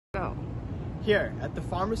Here at the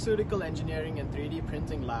Pharmaceutical Engineering and 3D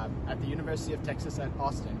Printing Lab at the University of Texas at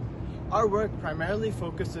Austin, our work primarily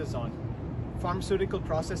focuses on pharmaceutical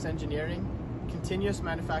process engineering, continuous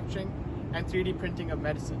manufacturing, and 3D printing of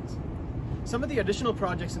medicines. Some of the additional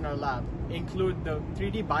projects in our lab include the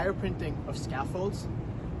 3D bioprinting of scaffolds,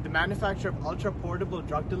 the manufacture of ultra-portable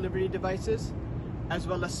drug delivery devices, as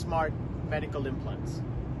well as smart medical implants.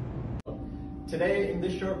 Today, in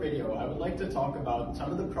this short video, I would like to talk about some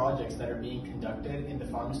of the projects that are being conducted in the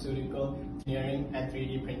pharmaceutical engineering and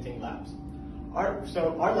 3D printing labs. Our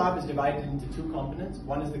lab is divided into two components.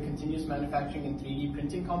 One is the continuous manufacturing and 3D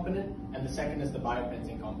printing component, and the second is the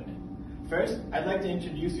bioprinting component. First, I'd like to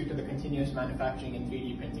introduce you to the continuous manufacturing and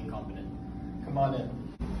 3D printing component. Come on in.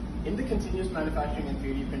 In the continuous manufacturing and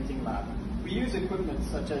 3D printing lab, we use equipment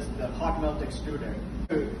such as the hot melt extruder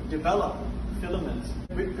to develop filaments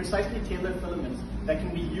with precisely tailored filaments that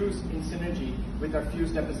can be used in synergy with our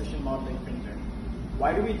fused deposition modeling printer.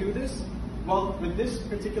 Why do we do this? Well, with this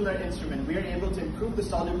particular instrument, we are able to improve the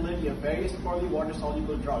solubility of various poorly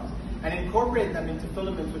water-soluble drugs and incorporate them into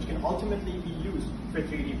filaments which can ultimately be used for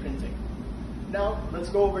 3D printing. Now, let's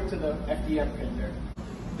go over to the FDM printer.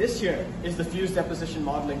 This here is the fused deposition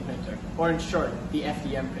modeling printer, or in short, the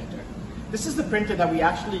FDM printer. This is the printer that we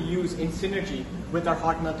actually use in synergy with our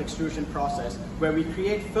hot melt extrusion process, where we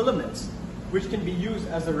create filaments which can be used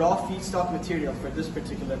as the raw feedstock material for this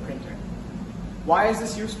particular printer. Why is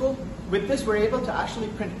this useful? With this, we're able to actually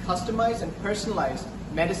print customized and personalized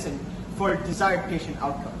medicine for desired patient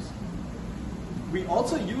outcomes. We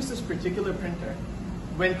also use this particular printer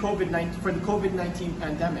for the COVID-19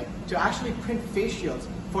 pandemic to actually print face shields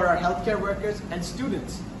for our healthcare workers and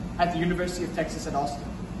students at the University of Texas at Austin.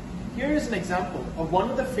 Here is an example of one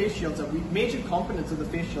of the face shields major components of the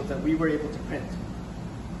face shield that we were able to print.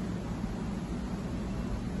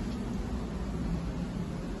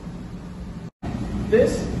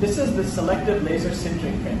 This is the selective laser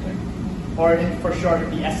sintering printer, or for short,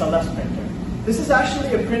 the SLS printer. This is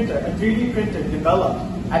actually a printer, a 3D printer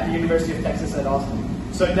developed at the University of Texas at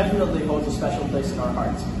Austin, so it definitely holds a special place in our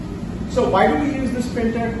hearts. So why do we use this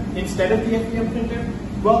printer instead of the FDM printer?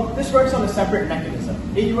 Well, this works on a separate mechanism.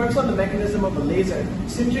 It works on the mechanism of a laser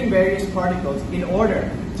sintering various particles in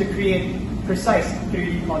order to create precise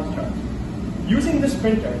 3D constructs. Using this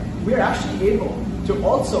printer, we are actually able to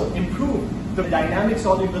also improve the dynamic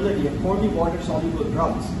solubility of poorly water-soluble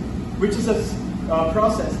drugs, which is a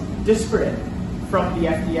process disparate from the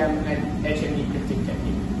FDM and HME printing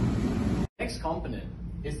technique. Next component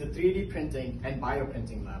is the 3D printing and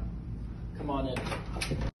bioprinting lab. Come on in.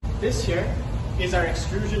 This here is our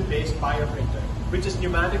extrusion-based bioprinter, which is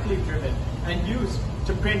pneumatically driven and used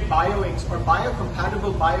to print bioinks or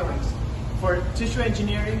biocompatible bioinks for tissue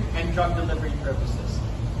engineering and drug delivery purposes.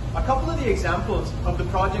 A couple of the examples of the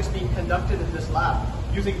projects being conducted in this lab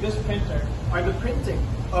using this printer are the printing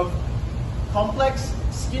of complex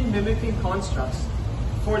skin-mimicking constructs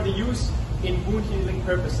for the use in wound healing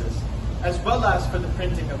purposes, as well as for the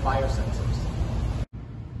printing of biosensors.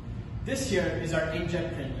 This here is our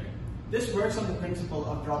inkjet printer. This works on the principle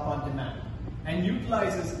of drop-on-demand and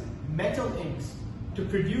utilizes metal inks to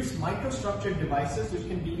produce microstructured devices which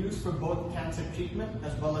can be used for both cancer treatment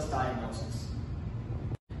as well as diagnosis.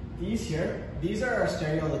 These are our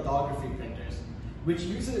stereolithography printers, which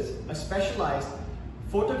uses a specialized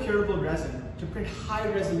photocurable resin to print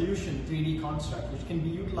high-resolution 3D constructs which can be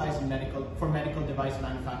utilized for medical device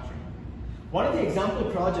manufacturing. One of the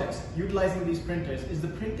example projects utilizing these printers is the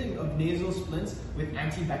printing of nasal splints with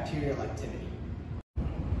antibacterial activity.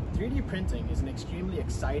 3D printing is an extremely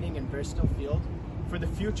exciting and versatile field for the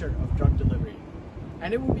future of drug delivery.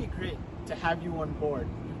 And it would be great to have you on board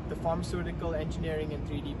the Pharmaceutical Engineering and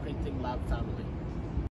 3D Printing Lab family.